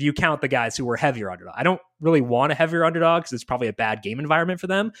lineup. If you count the guys who were heavier underdogs, I don't really want a heavier underdog because it's probably a bad game environment for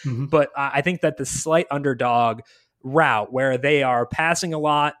them. But I think that the slight underdog route where they are passing a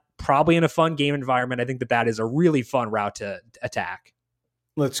lot, probably in a fun game environment, I think that is a really fun route to attack.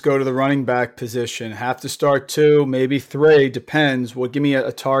 Let's go to the running back position. Have to start 2, maybe 3, depends. Well, give me a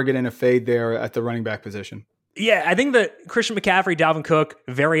target and a fade there at the running back position. Yeah, I think that Christian McCaffrey, Dalvin Cook,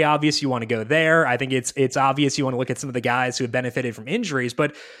 very obvious you want to go there. I think it's obvious you want to look at some of the guys who have benefited from injuries,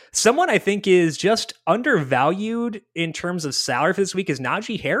 but someone I think is just undervalued in terms of salary for this week is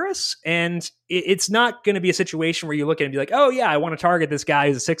Najee Harris. And it's not going to be a situation where you look at it and be like, oh yeah, I want to target this guy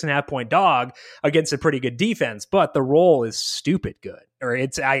who's a 6.5 point dog against a pretty good defense, but the role is stupid good, or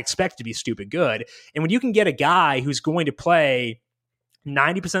I expect to be stupid good. And when you can get a guy who's going to play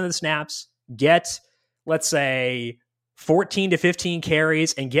 90% of the snaps, get let's say 14 to 15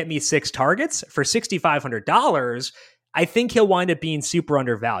 carries and get me 6 targets for $6,500, I think he'll wind up being super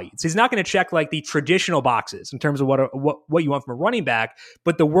undervalued. So he's not going to check the traditional boxes in terms of what you want from a running back,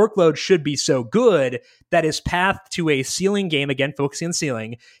 but the workload should be so good that his path to a ceiling game, again, focusing on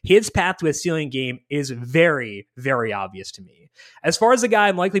ceiling, his path to a ceiling game is very, very obvious to me. As far as the guy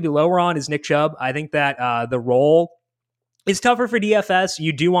I'm likely to be lower on is Nick Chubb. I think that the role it's tougher for DFS.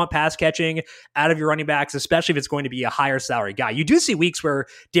 You do want pass catching out of your running backs, especially if it's going to be a higher salary guy. You do see weeks where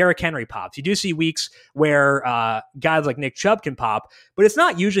Derrick Henry pops. You do see weeks where guys like Nick Chubb can pop, but it's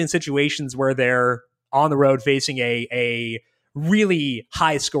not usually in situations where they're on the road facing a really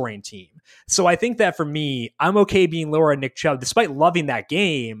high scoring team. So I think that for me, I'm okay being lower on Nick Chubb, despite loving that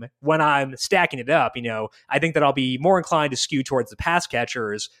game. When I'm stacking it up, I think that I'll be more inclined to skew towards the pass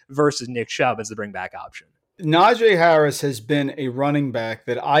catchers versus Nick Chubb as the bring back option. Najee Harris has been a running back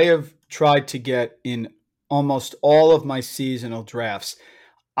that I have tried to get in almost all of my seasonal drafts.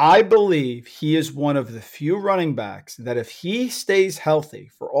 I believe he is one of the few running backs that if he stays healthy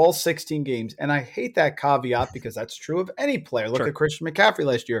for all 16 games, and I hate that caveat because that's true of any player. Look at Christian McCaffrey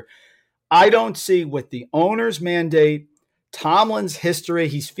last year. I don't see with the owner's mandate, Tomlin's history,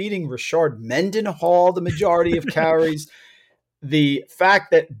 he's feeding Rashard Mendenhall the majority of carries. The fact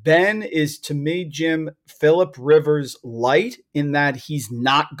that Ben is, to me, Jim, Phillip Rivers light in that he's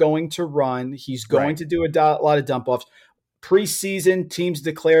not going to run. He's going to do a lot of dump-offs. Preseason, teams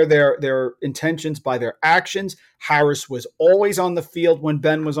declare their intentions by their actions. Harris was always on the field when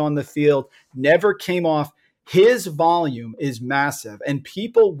Ben was on the field, never came off. His volume is massive, and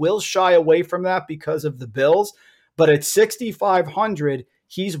people will shy away from that because of the Bills. But at 6,500,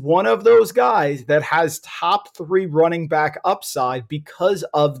 he's one of those guys that has top 3 running back upside because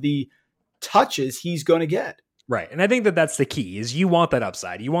of the touches he's going to get. Right. And I think that that's the key is you want that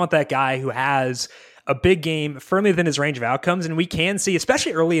upside. You want that guy who has a big game firmly within his range of outcomes. And we can see,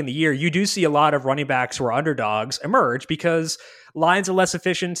 especially early in the year, you do see a lot of running backs who are underdogs emerge because lines are less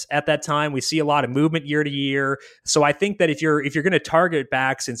efficient at that time. We see a lot of movement year to year. So I think that if you're going to target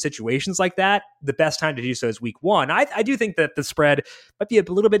backs in situations like that, the best time to do so is week 1. I do think that the spread might be a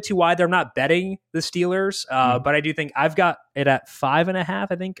little bit too wide there. I'm not betting the Steelers, but I do think I've got it at 5.5,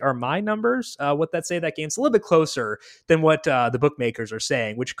 I think are my numbers. What that say that game's a little bit closer than what the bookmakers are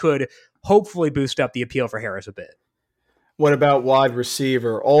saying, which could hopefully boost up the appeal for Harris a bit. What about wide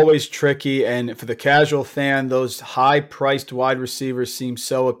receiver? Always tricky, and for the casual fan, those high-priced wide receivers seem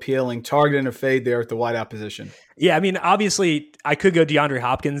so appealing. Target and a fade there at the wideout position. Yeah, I mean, obviously, I could go DeAndre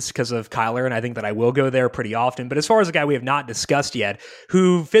Hopkins because of Kyler, and I think that I will go there pretty often. But as far as a guy we have not discussed yet,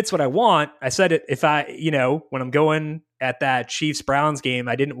 who fits what I want, I said it, if I, when I'm going at that Chiefs-Browns game,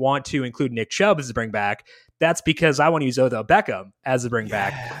 I didn't want to include Nick Chubb as a bring back. That's because I want to use Odell Beckham as a bring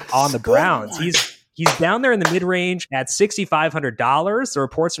back on the Browns. He's down there in the mid-range at $6,500. The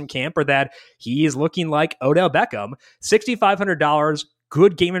reports from camp are that he is looking like Odell Beckham. $6,500,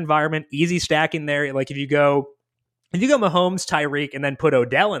 good game environment, easy stacking there. Like if you go Mahomes, Tyreek, and then put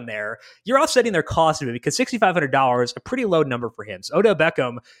Odell in there, you're offsetting their cost of it because $6,500, a pretty low number for him. So Odell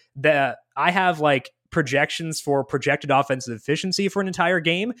Beckham, I have like projections for projected offensive efficiency for an entire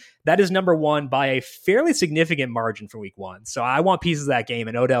game. That is number one by a fairly significant margin for week one. So I want pieces of that game,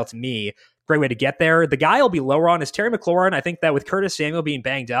 and Odell, to me, great way to get there. The guy I'll be lower on is Terry McLaurin. I think that with Curtis Samuel being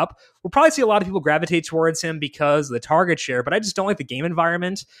banged up, we'll probably see a lot of people gravitate towards him because of the target share, but I just don't like the game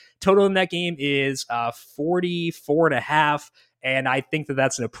environment. Total in that game is 44.5, and I think that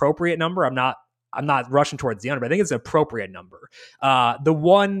that's an appropriate number. I'm not rushing towards the under, but I think it's an appropriate number. The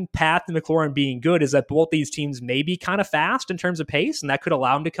one path to McLaurin being good is that both these teams may be kind of fast in terms of pace, and that could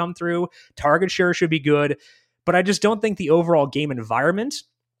allow him to come through. Target share should be good, but I just don't think the overall game environment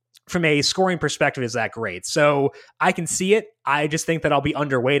from a scoring perspective is that great. So I can see it. I just think that I'll be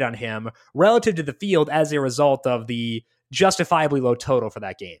underweight on him relative to the field as a result of the justifiably low total for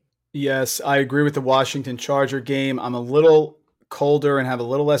that game. Yes, I agree with the Washington Charger game. I'm a little colder and have a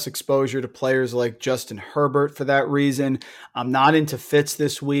little less exposure to players like Justin Herbert for that reason. I'm not into Fitz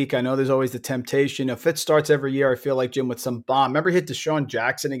this week. I know there's always the temptation. Fitz starts every year, I feel like, Jim, with some bomb. Remember he hit Deshaun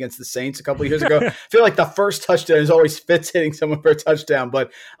Jackson against the Saints a couple of years ago? I feel like the first touchdown is always Fitz hitting someone for a touchdown.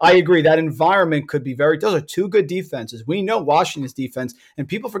 But I agree, that environment could be those are two good defenses. We know Washington's defense, and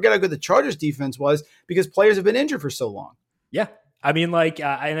people forget how good the Chargers defense was because players have been injured for so long. Yeah. I mean,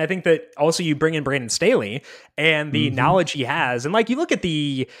 and I think that also you bring in Brandon Staley and the knowledge he has. And you look at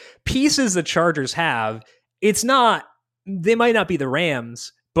the pieces the Chargers have, they might not be the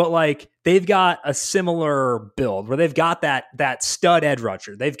Rams, but they've got a similar build where they've got that stud edge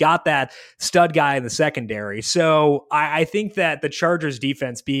rusher. They've got that stud guy in the secondary. So I think that the Chargers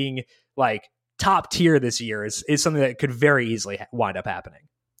defense being top tier this year is something that could very easily wind up happening.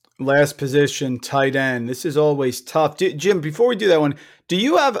 Last position, tight end. This is always tough. Jim, before we do that one, do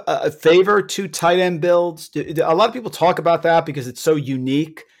you have a favor to tight end builds? A lot of people talk about that because it's so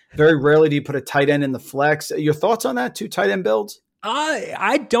unique. Very rarely do you put a tight end in the flex. Your thoughts on that, two tight end builds?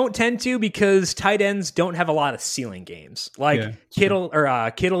 I don't tend to because tight ends don't have a lot of ceiling games.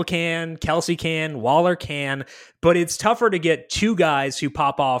 Kittle can, Kelsey can, Waller can, but it's tougher to get two guys who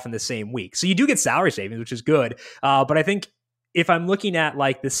pop off in the same week. So you do get salary savings, which is good. But I think if I'm looking at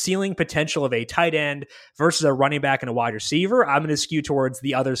the ceiling potential of a tight end versus a running back and a wide receiver, I'm going to skew towards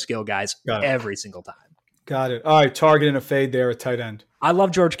the other skill guys every single time. Got it. All right, target and a fade there at tight end. I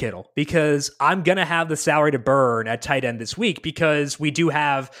love George Kittle because I'm going to have the salary to burn at tight end this week because we do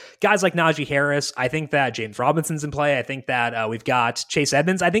have guys like Najee Harris. I think that James Robinson's in play. I think that we've got Chase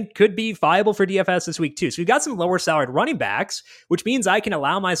Edmonds, I think could be viable for DFS this week too. So we've got some lower salaried running backs, which means I can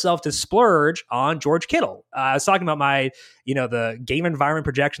allow myself to splurge on George Kittle. I was talking about the game environment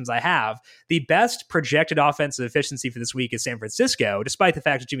projections I have. The best projected offensive efficiency for this week is San Francisco, despite the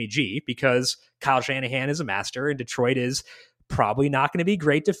fact of Jimmy G, because Kyle Shanahan is a master and Detroit is probably not going to be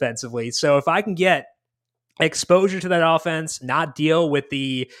great defensively. So if I can get exposure to that offense, not deal with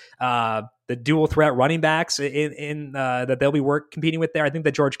the dual threat running backs in that they'll be competing with there, I think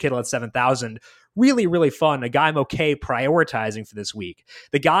that George Kittle at 7,000, really, really fun. A guy I'm okay prioritizing for this week.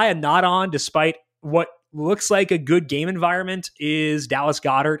 The guy I'm not on, despite what looks like a good game environment, is Dallas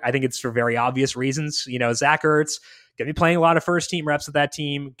Goedert. I think it's for very obvious reasons. Zach Ertz going to be playing a lot of first team reps with that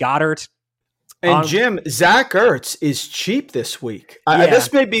team. Goedert. And Jim, Zach Ertz is cheap this week.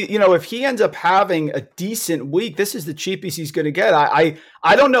 This may be, if he ends up having a decent week, this is the cheapest he's going to get.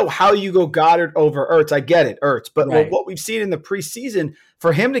 I don't know how you go Goddard over Ertz. I get it, Ertz. But what we've seen in the preseason,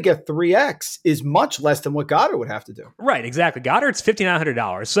 for him to get 3X is much less than what Goddard would have to do. Right, exactly. Goddard's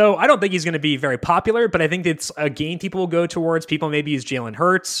 $5,900. So I don't think he's going to be very popular, but I think it's a game people will go towards. People maybe use Jalen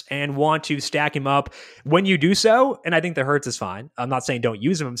Hurts and want to stack him up when you do so. And I think the Hurts is fine. I'm not saying don't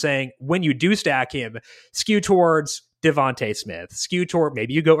use him. I'm saying when you do stack him, skew towards Devontae Smith, skew toward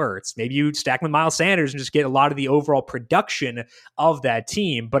maybe you go Ertz, maybe you stack with Miles Sanders and just get a lot of the overall production of that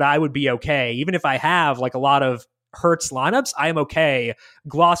team. But I would be okay, even if I have a lot of Hurts lineups, I am okay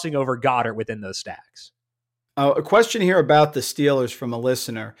glossing over Goddard within those stacks. A question here about the Steelers from a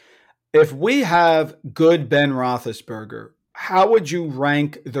listener. If we have good Ben Roethlisberger, how would you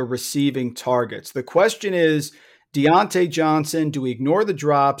rank the receiving targets? The question is, Deontay Johnson, do we ignore the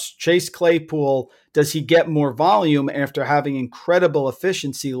drops? Chase Claypool, does he get more volume after having incredible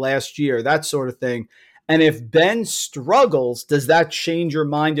efficiency last year? That sort of thing. And if Ben struggles, does that change your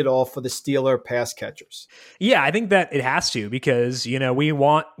mind at all for the Steeler pass catchers? Yeah, I think that it has to, because, we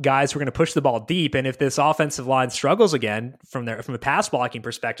want guys who are going to push the ball deep. And if this offensive line struggles again from a pass blocking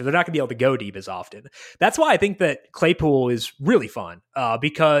perspective, they're not going to be able to go deep as often. That's why I think that Claypool is really fun,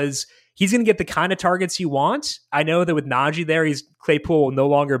 because he's going to get the kind of targets you want. I know that with Najee there, Claypool will no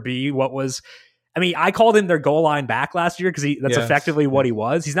longer be what was. I called him their goal line back last year because that's effectively what he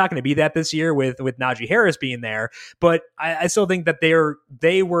was. He's not going to be that this year with Najee Harris being there, but I still think that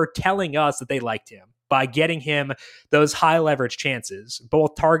they were telling us that they liked him by getting him those high leverage chances,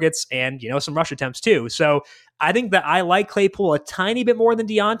 both targets and some rush attempts too. So I think that I like Claypool a tiny bit more than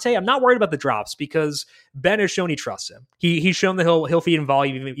Deontay. I'm not worried about the drops because Ben has shown he trusts him. He's shown that he'll feed him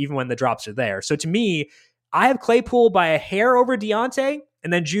volume even when the drops are there. So to me, I have Claypool by a hair over Deontay.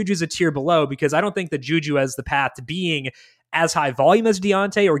 And then Juju's a tier below because I don't think that Juju has the path to being as high volume as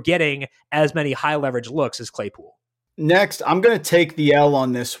Deontay or getting as many high leverage looks as Claypool. Next, I'm going to take the L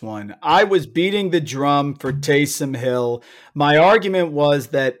on this one. I was beating the drum for Taysom Hill. My argument was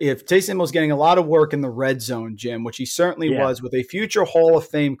that if Taysom was getting a lot of work in the red zone, Jim, which he certainly was with a future Hall of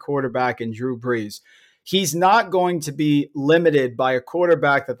Fame quarterback in Drew Brees, he's not going to be limited by a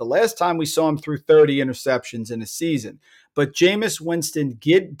quarterback that the last time we saw him threw 30 interceptions in a season. But Jameis Winston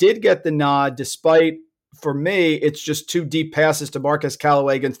did get the nod, despite, for me, it's just 2 deep passes to Marquez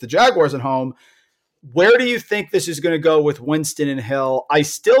Callaway against the Jaguars at home. Where do you think this is going to go with Winston and Hill? I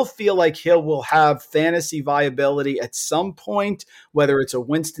still feel like Hill will have fantasy viability at some point, whether it's a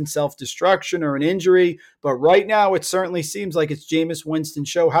Winston self-destruction or an injury. But right now, it certainly seems like it's Jameis Winston's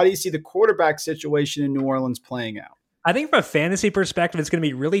show. How do you see the quarterback situation in New Orleans playing out? I think from a fantasy perspective, it's going to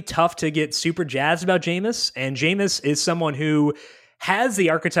be really tough to get super jazzed about Jameis. And Jameis is someone who has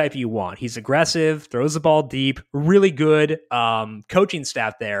the archetype you want. He's aggressive, throws the ball deep, really good coaching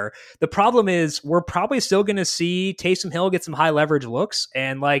staff there. The problem is we're probably still going to see Taysom Hill get some high leverage looks.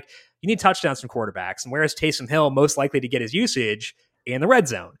 And you need touchdowns from quarterbacks. And whereas Taysom Hill most likely to get his usage in the red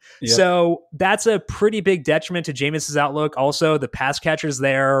zone. Yep. So that's a pretty big detriment to Jameis's outlook. Also, the pass catchers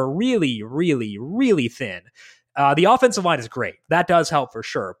there are really, really, really thin. The offensive line is great. That does help for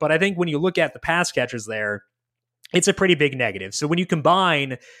sure. But I think when you look at the pass catchers there, it's a pretty big negative. So when you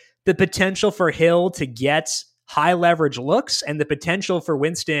combine the potential for Hill to get high leverage looks and the potential for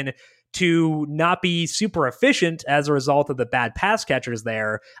Winston to not be super efficient as a result of the bad pass catchers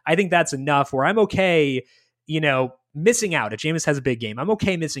there, I think that's enough where I'm okay, missing out. If Jameis has a big game, I'm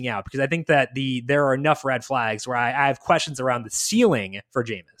okay missing out because I think that there are enough red flags where I have questions around the ceiling for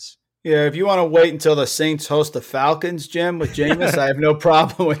Jameis. Yeah, if you want to wait until the Saints host the Falcons, Jim, with Jameis, I have no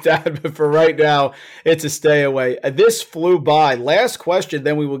problem with that. But for right now, it's a stay away. This flew by. Last question,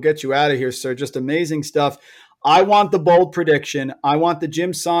 then we will get you out of here, sir. Just amazing stuff. I want the bold prediction. I want the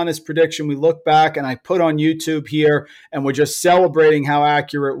Jim Sannes prediction. We look back and I put on YouTube here and we're just celebrating how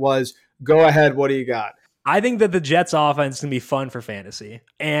accurate it was. Go ahead. What do you got? I think that the Jets offense is going to be fun for fantasy,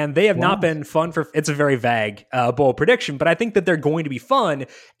 and they have not been fun for, it's a very vague bold prediction, but I think that they're going to be fun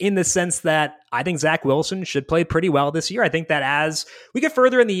in the sense that I think Zach Wilson should play pretty well this year. I think that as we get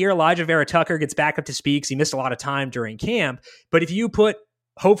further in the year, Elijah Vera Tucker gets back up to speed because he missed a lot of time during camp. But if you put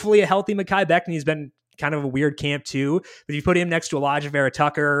hopefully a healthy Mekhi Becton, he's been kind of a weird camp too, but if you put him next to Elijah Vera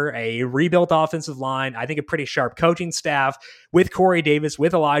Tucker, a rebuilt offensive line, I think a pretty sharp coaching staff with Corey Davis,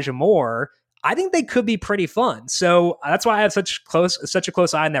 with Elijah Moore, I think they could be pretty fun. So that's why I have such a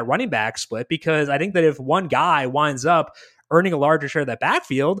close eye on that running back split, because I think that if one guy winds up earning a larger share of that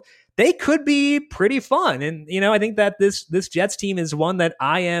backfield, they could be pretty fun. And, I think that this Jets team is one that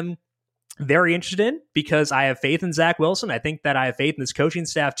I am very interested in because I have faith in Zach Wilson. I think that I have faith in this coaching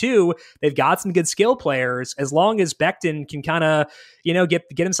staff too. They've got some good skill players. As long as Becton can kind of,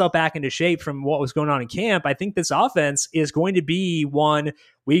 get himself back into shape from what was going on in camp, I think this offense is going to be one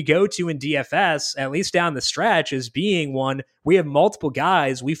we go to in DFS, at least down the stretch, as being one we have multiple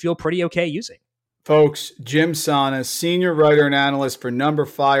guys we feel pretty okay using. Folks, Jim Sannes, senior writer and analyst for Number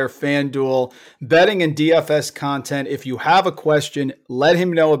Fire, FanDuel, betting and DFS content. If you have a question, let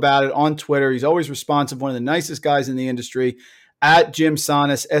him know about it on Twitter. He's always responsive, one of the nicest guys in the industry, at Jim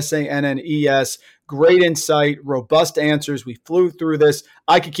Sannes, Sannes. Great insight, robust answers. We flew through this.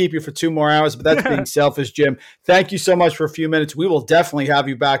 I could keep you for 2 more hours, but that's being selfish, Jim. Thank you so much for a few minutes. We will definitely have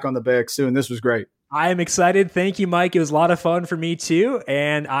you back on the bag soon. This was great. I am excited. Thank you, Mike. It was a lot of fun for me too.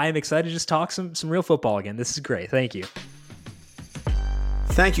 And I am excited to just talk some real football again. This is great. Thank you.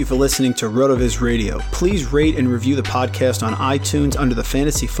 Thank you for listening to RotoViz Radio. Please rate and review the podcast on iTunes under the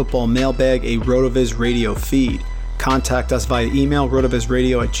Fantasy Football Mailbag, a RotoViz Radio feed. Contact us via email,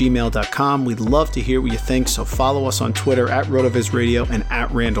 rotovizradio@gmail.com. We'd love to hear what you think, so follow us on Twitter at RotoVizRadio and at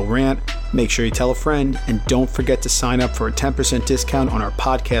RandallRant. Make sure you tell a friend, and don't forget to sign up for a 10% discount on our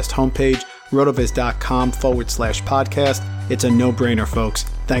podcast homepage, rotoviz.com/podcast. It's a no-brainer, folks.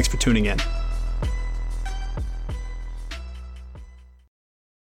 Thanks for tuning in.